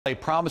A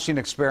promising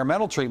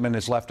experimental treatment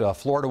has left a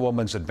Florida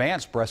woman's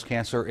advanced breast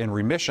cancer in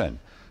remission.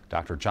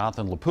 Dr. Jon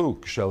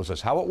LaPook shows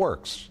us how it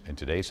works in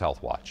today's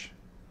Health Watch.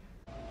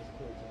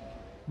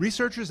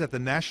 Researchers at the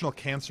National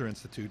Cancer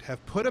Institute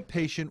have put a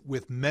patient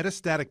with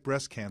metastatic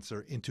breast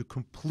cancer into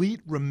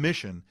complete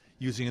remission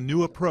using a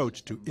new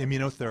approach to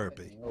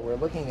immunotherapy. We're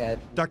looking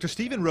at Dr.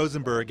 Steven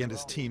Rosenberg and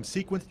his team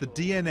sequenced the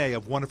DNA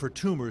of one of her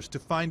tumors to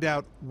find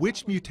out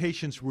which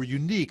mutations were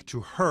unique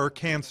to her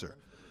cancer.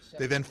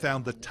 They then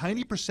found the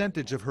tiny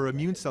percentage of her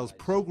immune cells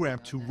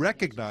programmed to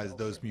recognize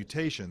those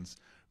mutations,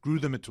 grew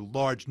them into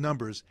large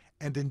numbers,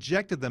 and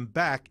injected them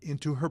back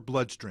into her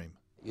bloodstream.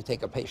 You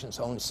take a patient's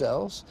own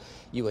cells,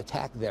 you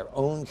attack their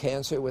own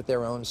cancer with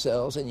their own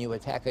cells, and you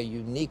attack a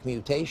unique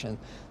mutation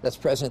that's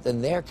present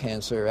in their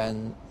cancer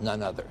and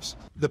none others.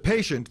 The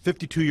patient,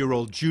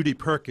 52-year-old Judy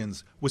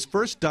Perkins, was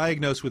first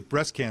diagnosed with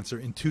breast cancer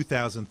in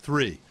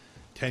 2003.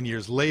 10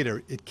 years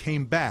later, it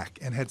came back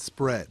and had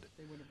spread.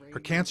 Her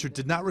cancer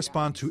did not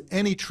respond to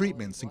any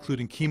treatments,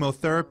 including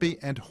chemotherapy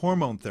and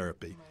hormone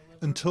therapy,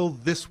 until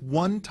this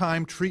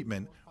one-time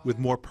treatment with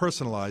more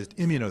personalized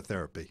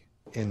immunotherapy.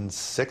 In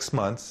 6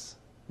 months,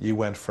 you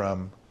went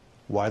from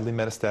widely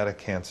metastatic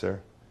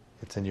cancer,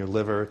 it's in your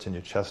liver, it's in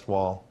your chest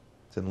wall,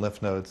 it's in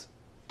lymph nodes,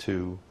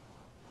 to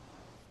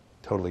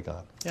totally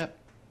gone. Yep.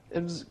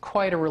 It was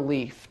quite a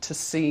relief to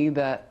see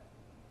that,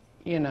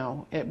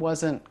 it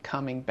wasn't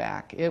coming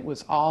back. It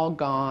was all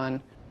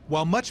gone.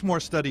 While much more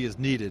study is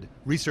needed,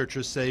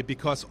 researchers say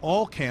because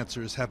all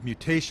cancers have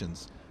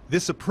mutations,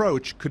 this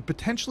approach could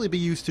potentially be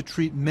used to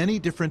treat many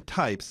different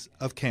types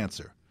of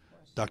cancer.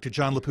 Dr.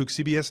 Jon LaPook,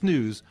 CBS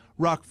News,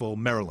 Rockville,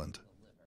 Maryland.